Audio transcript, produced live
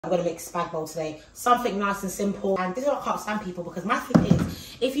I'm gonna make spag bowl today, something nice and simple. And this is what I can't stand people, because my thing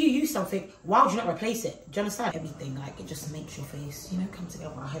is, if you use something, why would you not replace it? Do you understand? Everything, like, it just makes your face, you know, come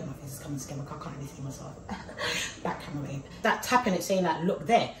together. I hope my face is coming together. I can't really see myself. Back camera, babe. That tapping it saying that, look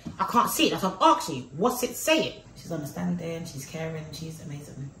there, I can't see it. That's what I'm asking you, what's it saying? She's understanding, she's caring, she's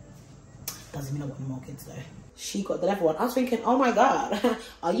amazing. Doesn't mean I want more kids though. She got the level one. I was thinking, oh my god,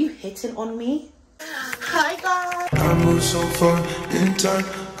 are you hitting on me? Hi guys. I moved so far in time.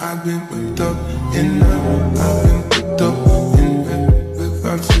 I've been whipped up in night. I've been picked up in bed with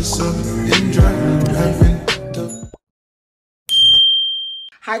boxes up in dry. I've been picked up.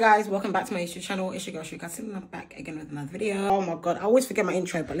 Hi guys, welcome back to my YouTube channel. It's your girl Shrika, sitting back again with another video. Oh my god, I always forget my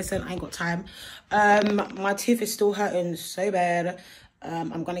intro, but listen, I ain't got time. My tooth is still hurting so bad.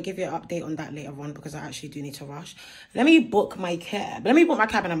 I'm gonna give you an update on that later on, because I actually do need to rush. Let me book my cab. Let me book my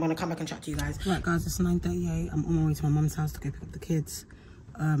cab and I'm gonna come back and chat to you guys. Right guys, it's 9:38. I'm on my way to my mum's house to go pick up the kids.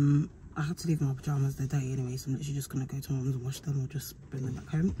 I had to leave my pajamas, they're dirty anyway, so I'm literally just gonna go to my mum's and wash them or just bring them back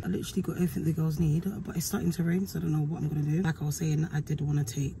home. I literally got everything the girls need, but it's starting to rain, so I don't know what I'm gonna do. Like I was saying, I did want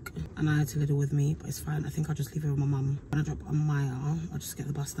to take Anaya to Lidl with me, but it's fine. I think I'll just leave it with my mum. When I drop on Maya, I'll just get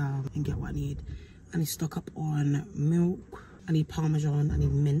the bus down and get what I need. I need to stock up on milk. I need parmesan, I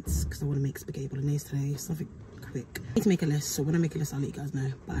need mince, because I want to make spaghetti bolognese today, something quick. I need to make a list, so when I make a list, I'll let you guys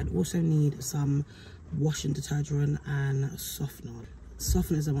know. But I'd also need some washing detergent and softener.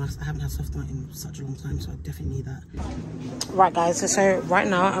 Softener is a must. I haven't had softener in such a long time, so I definitely need that. Right guys, so right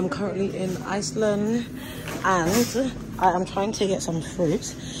now I'm currently in Iceland and I am trying to get some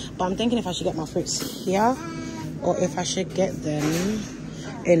fruits, but I'm thinking if I should get my fruits here or if I should get them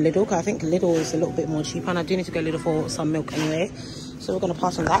in Lidl, because I think Lidl is a little bit more cheaper, and I do need to go Lidl for some milk anyway, so we're gonna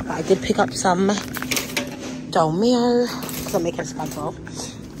pass on that. But I did pick up some Dolmio because I'm making a spag bowl.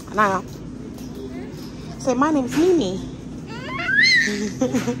 Now, say my name's Mimi.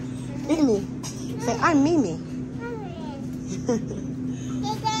 Mimi, say I'm Mimi.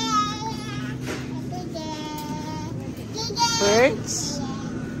 Fruits.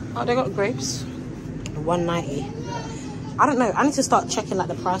 Oh, they got grapes. 190. I don't know. I need to start checking like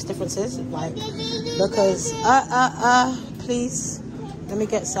the price differences, like, because please let me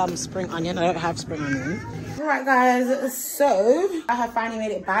get some spring onion. I don't have spring onion. All right guys, so I have finally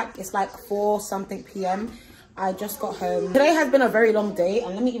made it back. It's like 4-something p.m. I just got home. Today has been a very long day,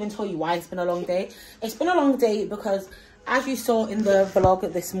 and let me even tell you why it's been a long day. It's been a long day because, as you saw in the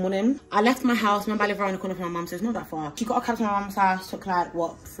vlog this morning, I left my house. Remember, I live around the corner from my mum, so it's not that far. She got a cab to my mum's house, took like,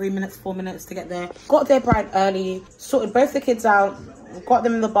 what, 3 minutes, 4 minutes to get there. Got there bright early, sorted both the kids out, got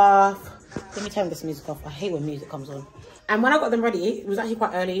them in the bath. Let me turn this music off. I hate when music comes on. And when I got them ready, it was actually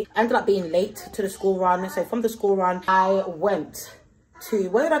quite early. I ended up being late to the school run. So from the school run, I went to,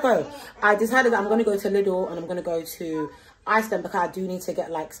 where did I go? I decided that I'm going to go to Lidl and I'm going to go to Iceland because I do need to get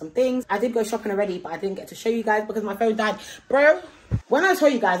like some things. I did go shopping already, but I didn't get to show you guys because my phone died. Bro, when I tell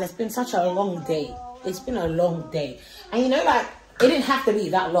you guys, it's been such a long day. It's been a long day. And you know, like, it didn't have to be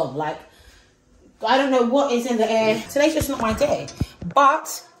that long. Like, I don't know what is in the air. Today's just not my day.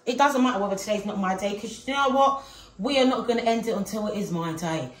 But it doesn't matter whether today's not my day, because you know what? We are not going to end it until it is my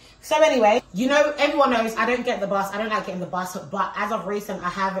day. So anyway, you know, everyone knows I don't get the bus. I don't like getting the bus. But as of recent, I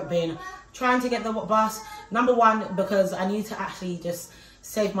haven't been trying to get the bus. Number one, because I need to actually just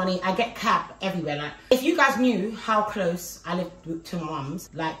save money. I get cab everywhere. Like, if you guys knew how close I live to my mum's,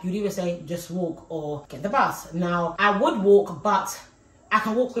 like, you'd either say just walk or get the bus. Now, I would walk, but I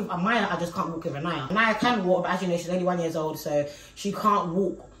can walk with Amaya. I just can't walk with Anaya. Anaya can walk, but as you know, she's only 1 year old, so she can't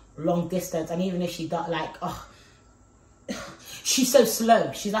walk long distance. And even if she does, like, oh, she's so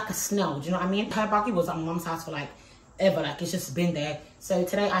slow. She's like a snail. Do you know what I mean? Her buggy was at my mum's house for like ever. Like, it's just been there. So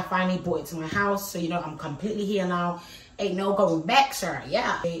today I finally brought it to my house. So, you know, I'm completely here now. Ain't no going back, sir.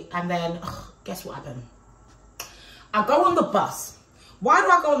 Yeah. And then, guess what happened? I go on the bus. Why do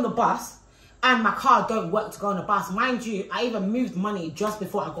I go on the bus and my card don't work to go on the bus? Mind you, I even moved money just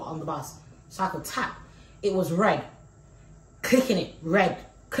before I got on the bus so I could tap. It was red. Clicking it, red.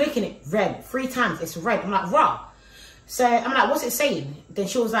 Clicking it, red. 3 times, it's red. I'm like, raw. So I'm like, what's it saying? Then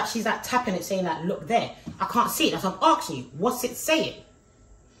she was like, she's like tapping it, saying like, look there. I can't see it. That's what I'm asking you. What's it saying?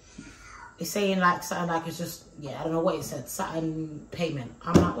 It's saying like something like, it's just, yeah, I don't know what it said. Something payment.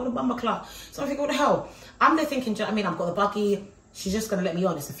 I'm like, what a bummer clock. So I'm thinking, what the hell? I'm there thinking, do you know what I mean? I've got the buggy. She's just going to let me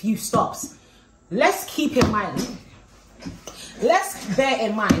on. It's a few stops. Let's keep in mind. Let's bear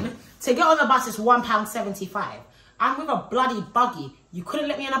in mind. To get on the bus is £1.75. I'm with a bloody buggy. You couldn't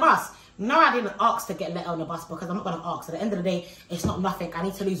let me on a bus. No, I didn't ask to get let on the bus because I'm not going to ask. At the end of the day, it's not nothing. I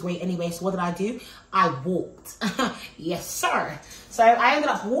need to lose weight anyway. So what did I do? I walked. Yes, sir. So I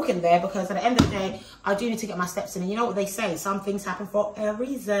ended up walking there because at the end of the day, I do need to get my steps in. And you know what they say? Some things happen for a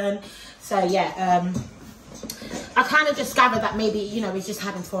reason. So yeah, I kind of just gathered that maybe, you know, it's just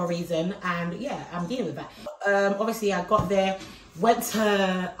happened for a reason. And yeah, I'm dealing with that. Obviously, I got there, went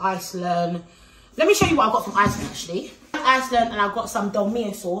to Iceland. Let me show you what I got from Iceland, actually. Iceland, and I've got some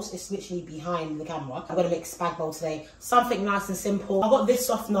dolmio sauce. It's literally behind the camera. I'm going to make spag bowl today. Something nice and simple. I got this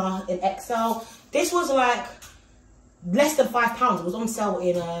softener in XL. This was like less than £5. It was on sale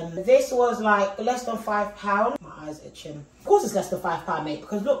in, this was like less than £5. My eyes itching. Of course it's less than £5, mate,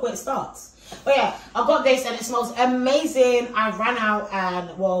 because look where it starts. But yeah, I got this and it smells amazing. I ran out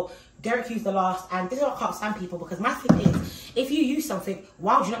and, well, Derek used the last, and this is what I can't stand people, because my thing is, if you use something,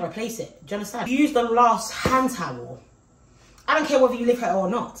 why would you not replace it? Do you understand? If you use the last hand towel, I don't care whether you live here or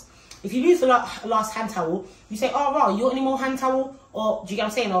not. If you use the last hand towel, you say, oh, wow, you want any more hand towel? Or, do you get what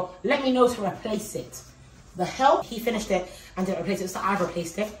I'm saying? Or, let me know to replace it. The hell? He finished it and didn't replace it, so I've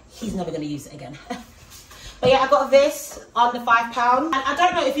replaced it. He's never going to use it again. But yeah, I got this under £5. And I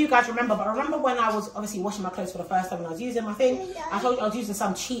don't know if you guys remember, but I remember when I was obviously washing my clothes for the first time when I was using my thing, I told you I was using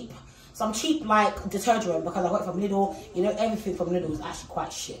some cheap like detergent because I got it from Lidl. You know, everything from Lidl is actually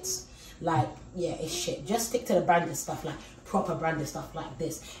quite shit. Like, yeah, it's shit. Just stick to the branded stuff, like proper branded stuff like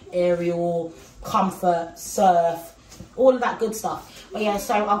this. Ariel, Comfort, Surf, all of that good stuff. But yeah,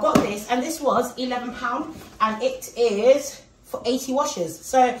 so I got this, and this was £11, and it is for 80 washes.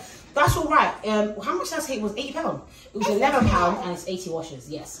 So that's all right. How much did I say it was? £80. It was £11 and it's 80 washes,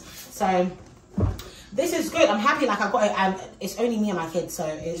 yes. So this is good. I'm happy, like I got it, and it's only me and my kids, so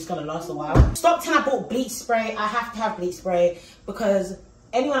it's gonna last a while. Stopped and I bought bleach spray. I have to have bleach spray because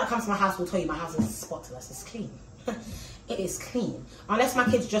anyone that comes to my house will tell you my house is spotless. It's clean. It is clean. Unless my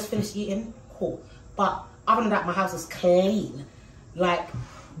kids just finished eating, cool. But other than that, my house is clean. Like,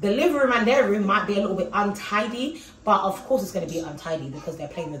 the living room and their room might be a little bit untidy, but of course it's going to be untidy because they're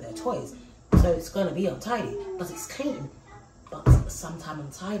playing with their toys. So it's going to be untidy, but it's clean, but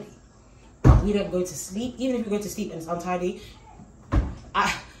sometimes untidy. But we don't go to sleep. Even if we go to sleep and it's untidy,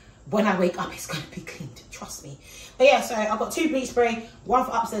 when I wake up, it's going to be cleaned. Trust me. But yeah, so I got 2 bleach spray, one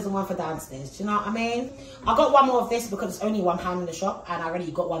for upstairs and one for downstairs. Do you know what I mean? I got one more of this because it's only £1 in the shop, and I already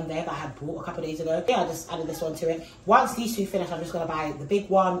got one there that I had bought a couple of days ago. Yeah, I just added this one to it. Once these 2 finish, I'm just going to buy the big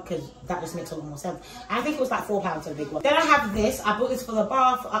one because that just makes a lot more sense. And I think it was like £4 for the big one. Then I have this. I bought this for the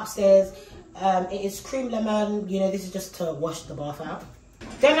bath upstairs. It is cream lemon. You know, this is just to wash the bath out.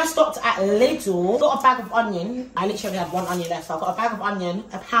 Then I stopped at Lidl, got a bag of onion. I literally had 1 onion left, so I got a bag of onion,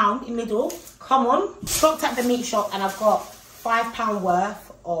 £1 in Lidl. Come on. Stopped at the meat shop and I've got £5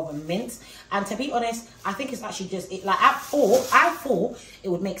 worth of mint. And to be honest, I think it's actually just, I thought it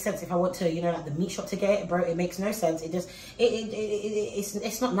would make sense if I went to, you know, like the meat shop to get it, bro. It makes no sense. It just,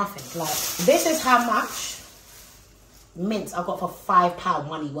 it's not nothing. Like, this is how much mint I got for £5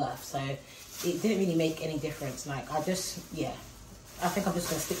 money worth. So it didn't really make any difference. Like, yeah. I think I'm just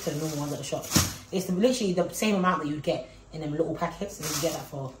going to stick to the normal ones at the shop. It's literally the same amount that you'd get in them little packets. And you get that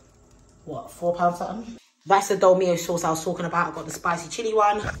for, what, £4 something? That's the dolmio sauce I was talking about. I got the spicy chili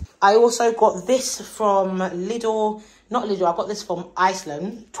one. I also got this from Lidl. Not Lidl, I got this from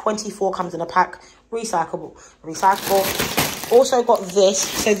Iceland. 24 comes in a pack. Recyclable. Also got this.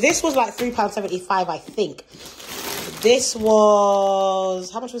 So this was like £3.75, I think. This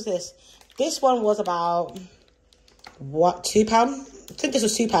was... How much was this? This one was about... What, £2? I think this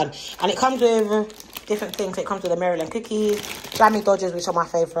was £2, and it comes with different things. It comes with a Maryland cookies, Jammy Dodgers, which are my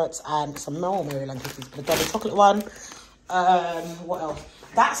favourites, and some more Maryland cookies, the double chocolate one. What else?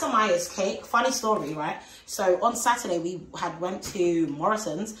 That's a Maya's cake. Funny story, right? So on Saturday we went to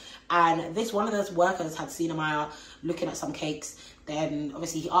Morrison's, and one of those workers had seen Amaya looking at some cakes. Then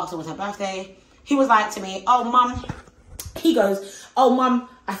obviously he asked her, was her birthday? He was like to me, oh mum. He goes, oh mum,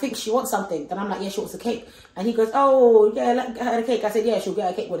 I think she wants something. Then I'm like, yeah, she wants a cake. And he goes, oh yeah, let her a cake. I said, yeah, she'll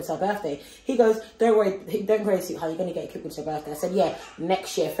get a cake when it's her birthday. He goes, don't worry, sweetheart, you're gonna get a cake when it's her birthday. I said, yeah,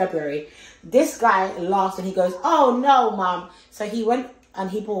 next year, February. This guy laughed and he goes, oh no, mum. So he went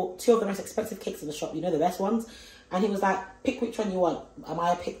and he bought 2 of the most expensive cakes in the shop, you know, the best ones. And he was like, pick which one you want.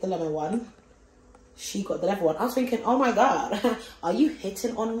 Amaya picked the lemon one. She got the lemon one. I was thinking, oh my God, are you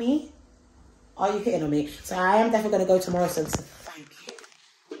hitting on me? Are you hitting on me? So I am definitely going to go to Morrison's. Thank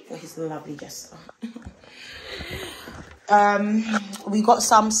you for his lovely gesture. We got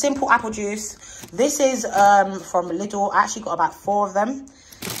some simple apple juice. This is from Lidl. I actually got about 4 of them.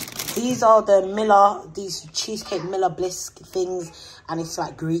 These are the these cheesecake Miller Bliss things. and it's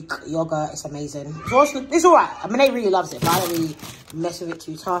like Greek yogurt. It's amazing. It's all right. I mean, they really loves it, but I don't really mess with it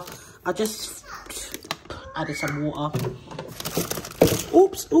too tough. I just added some water.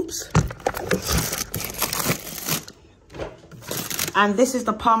 Oops. And this is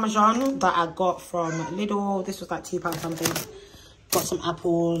the Parmesan that I got from Lidl. This was like £2 something. Got some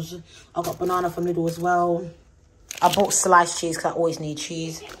apples. I got banana from Lidl as well. I bought sliced cheese because I always need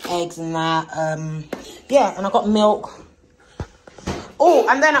cheese. Eggs and that. Yeah, and I got milk. Oh,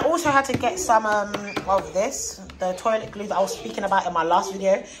 and then I also had to get some of this. The toilet glue that I was speaking about in my last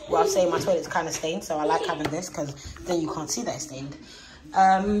video. Where I was saying my toilet's kind of stained. So I like having this because then you can't see that it's stained.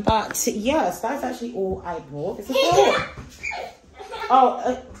 But yes, that's actually all I bought. Is this all?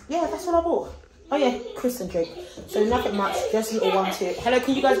 Oh, yeah, that's what I bought. Oh yeah, Chris and Drake. So nothing much, just little 1, 2. Hello,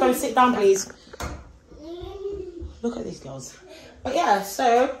 can you guys go and sit down, please? Look at these girls. But yeah,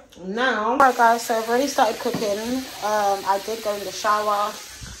 so now, alright guys, so I've already started cooking. I did go in the shower.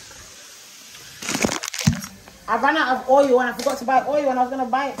 I ran out of oil and I forgot to buy oil and I was gonna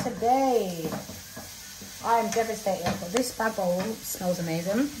buy it today. I am devastated. But this spag bowl smells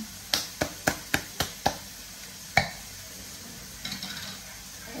amazing.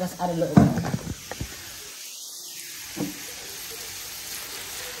 Let's add a little bit.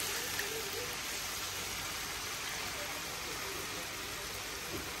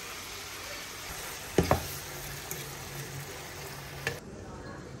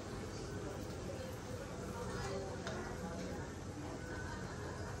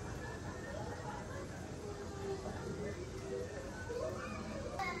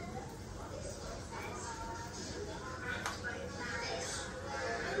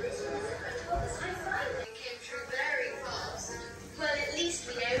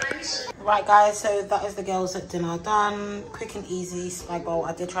 Right guys, so that is the girls at dinner done. Quick and easy spag bowl.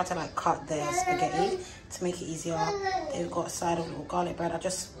 I did try to like cut their spaghetti to make it easier. They've got a side of little garlic bread. I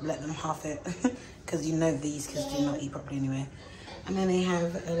just let them half it because you know these kids do not eat properly anyway. And then they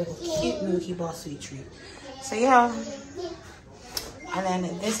have a little cute Milky Bar sweet treat. So yeah. And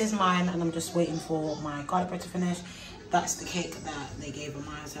then this is mine and I'm just waiting for my garlic bread to finish. That's the cake that they gave on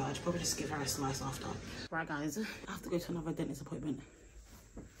mine, so I'll probably just give her a slice after. Right guys, I have to go to another dentist appointment.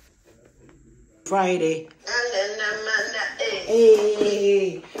 Friday.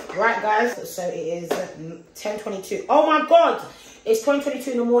 Hey. Right guys, so it is 10:22. Oh my god, it's 10:22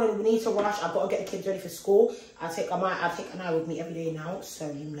 in the morning. We need to rush. I've got to get the kids ready for school. I'll take Anna with me every day now, so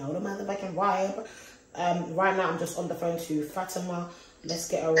you know the motherfucking vibe. Right now I'm just on the phone to Fatima. Let's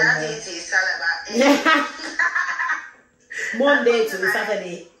get her on there. Monday to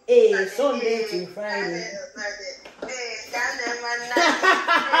Saturday, Sunday to Friday.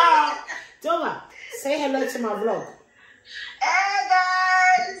 Doma, say hello to my vlog. Hey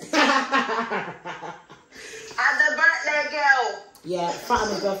guys! I'm the birthday girl. Yeah,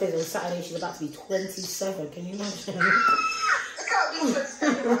 Fatima's birthday is on Saturday. She's about to be 27. Can you imagine? I can't be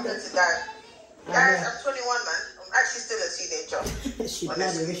 27. I'm going to die. Guys, I'm 21, man. I'm actually still a teenager. She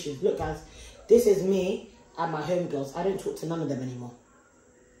bloody wishes. Look, guys, this is me and my homegirls. I don't talk to none of them anymore.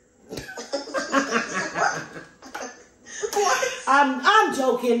 I'm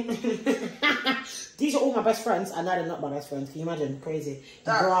joking. These are all my best friends, and now they're not my best friends. Can you imagine? Crazy.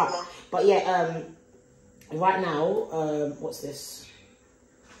 But yeah, right now, what's this?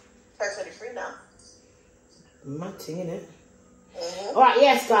 10:23 now. Matting, innit? Alright,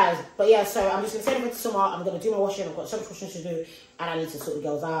 yes, guys. But yeah, so I'm just gonna send it to tomorrow. I'm gonna do my washing. I've got so much washing to do, and I need to sort the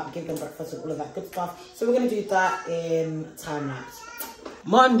girls out, give them breakfast, and all of that good stuff. So we're gonna do that in time lapse.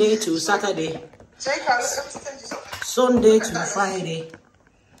 Monday to Saturday. Sunday to Friday.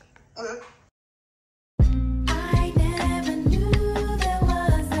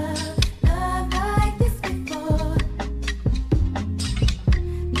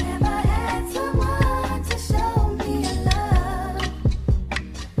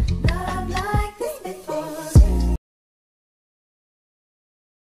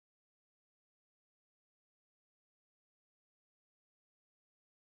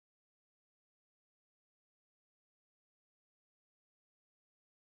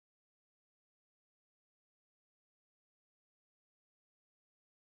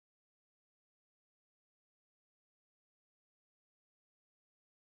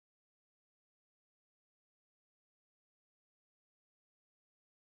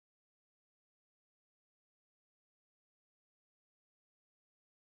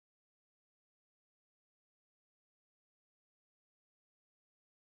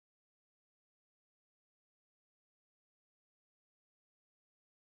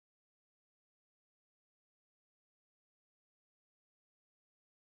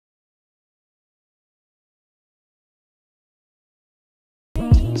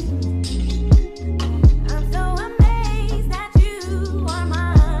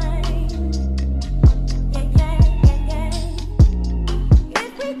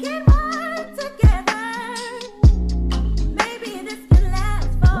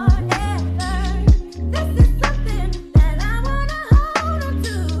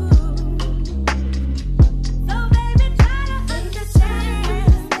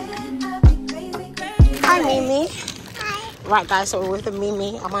 Right guys, so we're with the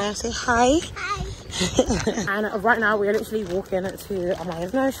Mimi. Amaya, say hi. Hi. And right now we're literally walking to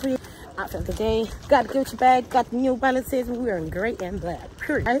Amaya's nursery. Outfit of the day. Got Gucci bag, got New Balances. We're in great and black.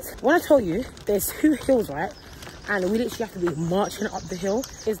 Period. Guys, when I tell you there's 2 hills, right? And we literally have to be marching up the hill.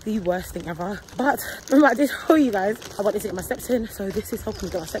 It's the worst thing ever. But remember I did tell you guys I wanted to get my steps in, so this is helping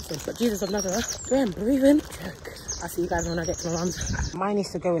me get my steps in. But Jesus of Nazareth, damn breathing. Joke. I'll see you guys when I get to my mum's. Mine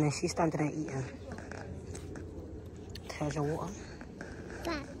needs to go in and she's standing there eating. There's your water.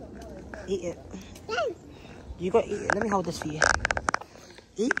 Eat it. You got to eat it. Let me hold this for you.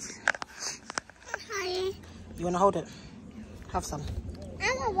 Eat. You want to hold it? Have some.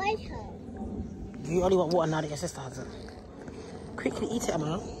 I want water. You only want water now that your sister has it. Quickly eat it,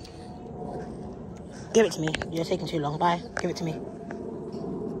 Emma. Give it to me. You're taking too long. Bye. Give it to me.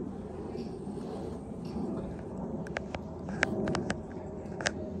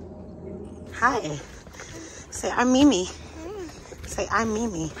 Hi. Say, I'm Mimi. Say, I'm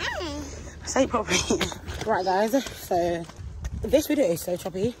Mimi. Say it properly. Right, guys. So, this video is so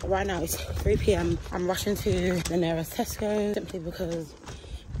choppy. Right now, it's 3 p.m. I'm rushing to the nearest Tesco simply because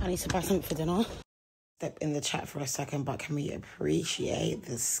I need to buy something for dinner. Step in the chat for a second, but can we appreciate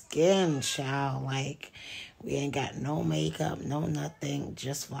the skin, child? Like, we ain't got no makeup, no nothing,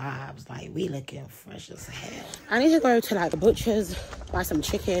 just vibes. Like, we looking fresh as hell. I need to go to like the butcher's, buy some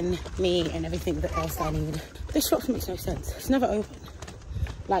chicken, meat, and everything else that I need. This shop makes no sense. It's never open.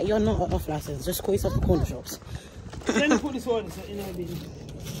 Like, you're not off license. Just call yourself the corner shops. Let me put this one in the bin.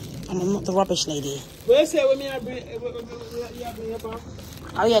 And I'm not the rubbish lady. Where say when you bring your bag?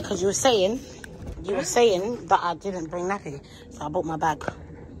 Oh yeah, because you were saying that I didn't bring nappy, so I bought my bag.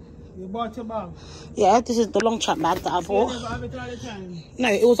 You bought your bag? Yeah, this is the long trap bag that I bought. You never have it all the time? No,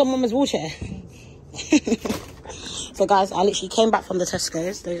 it was on Mama's wheelchair. So guys, I literally came back from the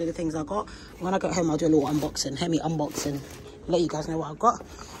Tesco's. Those are the things I got. When I get home, I'll do a little unboxing. Hear me unboxing. Let you guys know what I've got.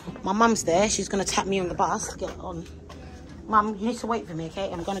 My mum's there. She's going to tap me on the bus. Get on. Mum, you need to wait for me, okay?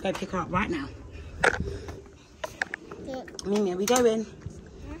 I'm going to go pick her up right now. Yeah. Mimi, are we going?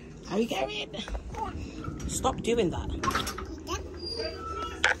 Are we going? Stop doing that.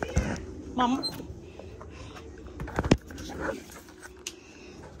 Mum.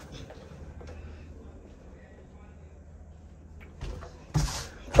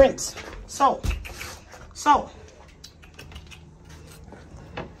 Prince. So.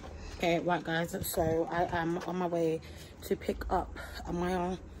 Okay, right guys, so I am on my way to pick up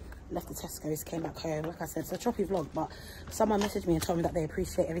Amaya. Left the Tesco's, came back home. Like I said, it's a choppy vlog, but someone messaged me and told me that they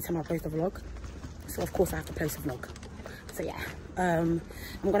appreciate every time I post a vlog, so of course I have to post a vlog. So yeah, I'm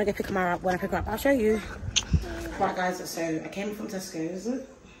gonna go pick Amaya up. When I pick her up, I'll show you. Right guys, so I came from Tesco's.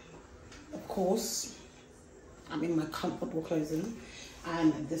 Of course, I'm in my comfortable clothing,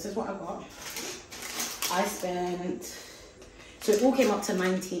 and this is what I got. I spent, so it all came up to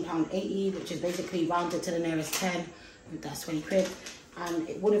 £19.80, which is basically rounded to the nearest 10. That's 20 quid. And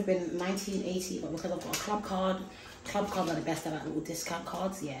it would have been £19.80, but because I've got a club cards are the best. They're like little discount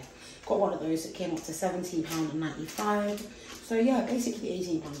cards. Yeah, got one of those. It came up to £17.95. So yeah, basically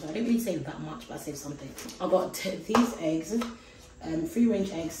 £18. I didn't really save that much, but I saved something. I got these eggs, free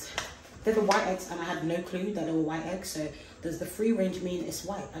range eggs. They're the white eggs, and I had no clue that they were white eggs. So does the free range mean it's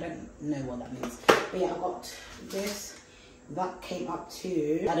white? I don't know what that means. But yeah, I got this. That came up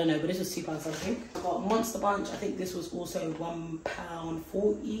to, I don't know, but this was £2 something. I got Monster Bunch. I think this was also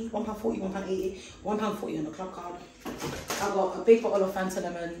 £1.40, £1.80 on the club card. I got a big bottle of Fanta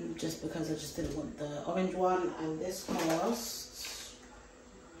Lemon just because I just didn't want the orange one. And this cost,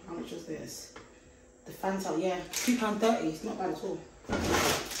 how much was this? The Fanta, yeah, £2.30. It's not bad at all.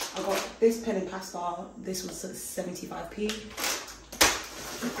 I got this pen and pasta. This was 75p.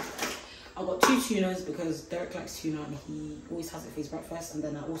 I got 2 tunas because Derek likes tuna and he always has it for his breakfast, and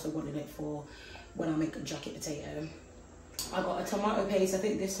then I also wanted it for when I make a jacket potato. I got a tomato paste. I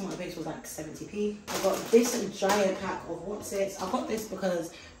think this tomato paste was like 70p. I got this giant pack of what's it. I got this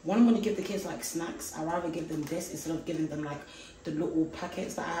because when I'm going to give the kids like snacks, I'd rather give them this instead of giving them like the little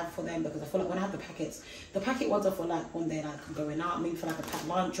packets that I have for them, because I feel like when I have the packet ones are for like when they're like going out, maybe for like a packed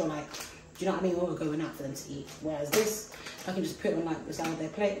lunch or like, do you know what I mean, when we're going out for them to eat. Whereas this, I can just put on like the side of their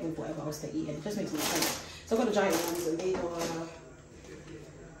plate with whatever else they eat, and it just makes more sense. So I got the giant ones, and they were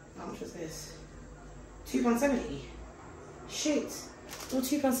How much was this? £2.70. Shit. Or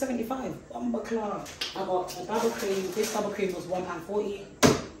 £2.75. Bumba club. I got a double cream. This double cream was £1.40.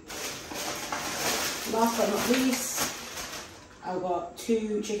 Last but not least, I got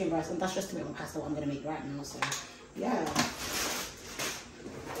 2 chicken breasts, and that's just to make my pasta what I'm gonna make right now. So yeah.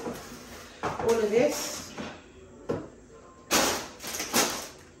 All of this.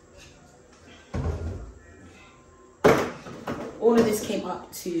 All of this came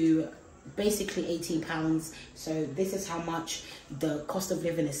up to basically £18. So this is how much the cost of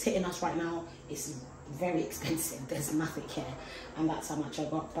living is hitting us right now. It's very expensive. There's nothing here, and that's how much I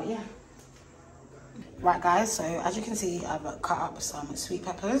got. But yeah. Right guys, so as you can see, I've cut up some sweet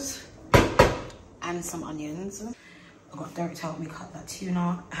peppers and some onions. I got Derek to help me cut that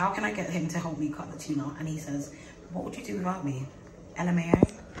tuna. How can I get him to help me cut the tuna? And he says, what would you do without me?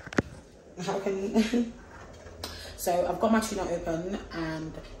 LMAO? How can... So I've got my tuna open,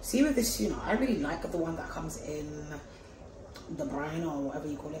 and see with this tuna, I really like the one that comes in the brine or whatever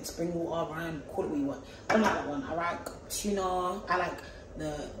you call it, spring water, brine, call it what you want. I don't like that one. I like tuna, I like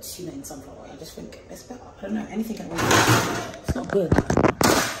the tuna in sunflower. I just think it's better. I don't know, anything can really, it's not good.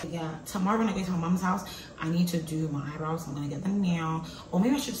 Yeah, tomorrow when I go to my mum's house, I need to do my eyebrows. I'm gonna get them now, or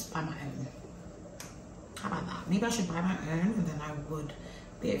maybe I should just buy my own. How about that? Maybe I should buy my own, and then I would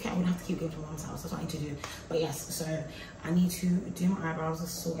be okay. I wouldn't have to keep going to my mum's house. That's what I need to do. But yes, so I need to do my eyebrows,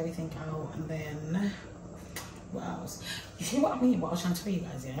 sort everything out, and then what else? You see what I mean? What I was trying to tell you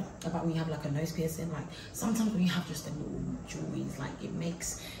guys, yeah, about when you have like a nose piercing. Like sometimes when you have just a little jewelries, like it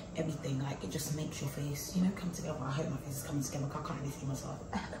makes everything, like it just makes your face, you know, come together. I hope my face is coming together. I can't really see myself.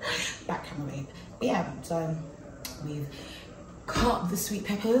 Back camera, babe. But yeah, so we've cut the sweet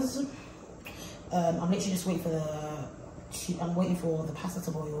peppers. I'm literally just waiting for I'm waiting for the pasta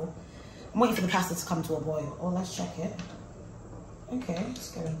to boil. I'm waiting for the pasta to come to a boil. Oh, let's check it. Okay,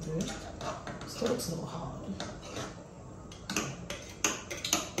 it's going through. Still looks a little hard.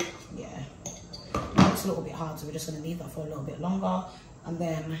 Yeah, it looks a little bit hard, so we're just gonna leave that for a little bit longer, and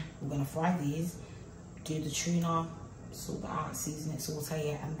then we're gonna fry these, do the tuna, sort that out, season it,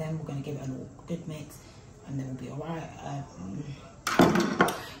 saute it, and then we're gonna give it a little good mix, and then we'll be alright.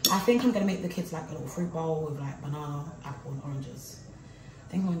 I think I'm gonna make the kids like a little fruit bowl with like banana, apple, and oranges. I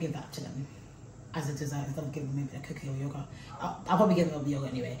think I'm gonna give that to them as a dessert instead of giving maybe a cookie or yogurt. I'll probably give them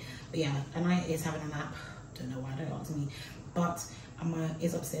yogurt anyway. But yeah, Anaya is having a nap. Don't know why, don't ask me. But Amma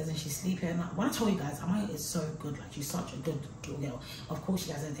is upstairs and she's sleeping. When I told you guys, Amma is so good. Like she's such a good little girl. Of course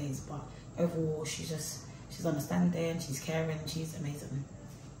she has her days, but overall she's understanding, she's caring, she's amazing.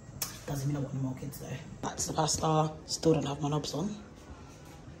 Doesn't mean I want more kids though. That's the pasta. Still don't have my knobs on.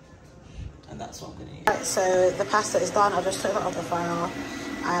 And that's what I'm gonna use. Right, so the pasta is done. I just took it off the fire.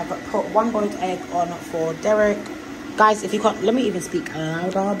 I've put 1 boiled egg on for Derek. Guys, if you can't, let me even speak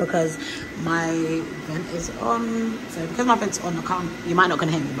louder because my vent is on. So because my vent's on, you might not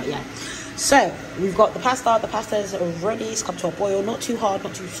gonna hear me, but yeah. So we've got the pasta. The pasta is ready. It's come to a boil. Not too hard,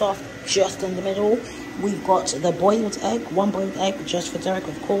 not too soft, just in the middle. We've got the boiled egg, 1 boiled egg just for Derek,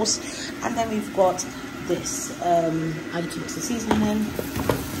 of course. And then we've got this. I need to mix the seasoning in.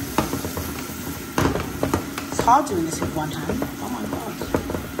 It's hard doing this with one hand. Oh my god.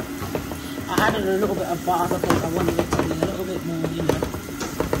 I added a little bit of butter because I wanted it to be a little bit more, you know,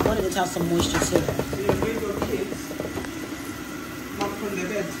 I wanted it to have some moisture to it. So you made your kids not from the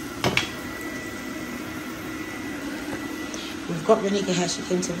bed. We've got Renika here. She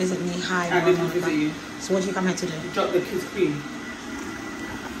came to visit me. Hi. I didn't visit you. So what did you come here to do? Drop the kids' cream.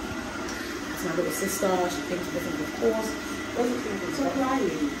 That's my little sister. She came to visit me, of course. Where's the cream? Stop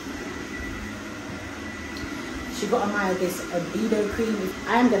lying. She got on my this Bedo cream.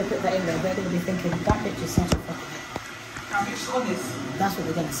 I am going to put that in there. They're going to be thinking, that bitch is such a fucking... I'm just honest. That's what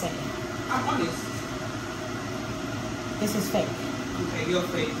they're going to say. I'm honest. This is fake. Okay, you're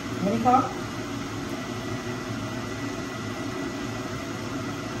fake. Monica?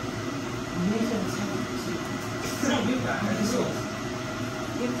 Don't do that. It's yours.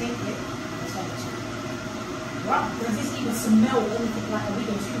 You think it? What? Does this even smell anything like a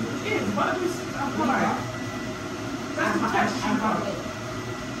Bedo tube? It is, but I'm fine. That's my texture. I'm not it.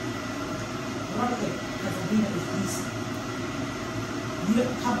 Love it. Because the Bedo is decent. You look,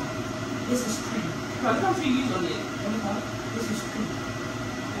 come. This is cream. No, look how much you use on it. This is cream.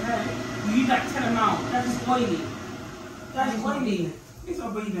 Okay. You use like 10 amount. That is oily. That is oily. It's a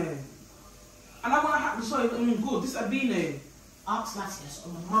Beano. And I want to have the soy good. This is a Beano. Ask Latias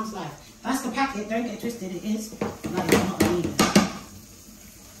on my mum's life. That's the packet. Don't get twisted. It is. Like, it's not a Beano.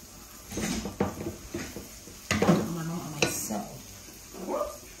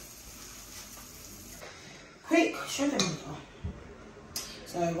 Quick, show them.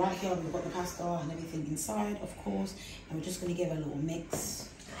 So right here we've got the pasta and everything inside, of course, and we're just going to give it a little mix.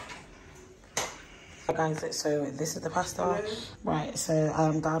 So guys, so this is the pasta. Right, so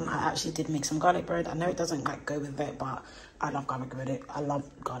I'm done. I actually did make some garlic bread. I know it doesn't like go with it, but I love garlic bread. I love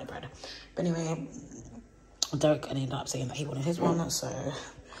garlic bread. But anyway, Derek ended up saying that he wanted his one, so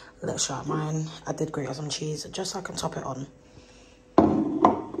let's try mine. I did grate some cheese just so I can top it on.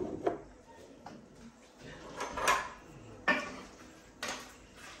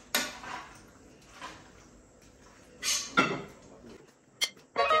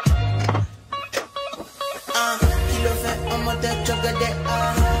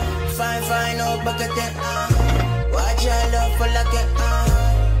 Fine, no bucket, watch your love for like it,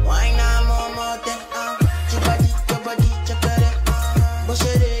 why not more, your body, chocolate,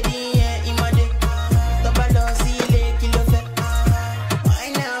 bullshit.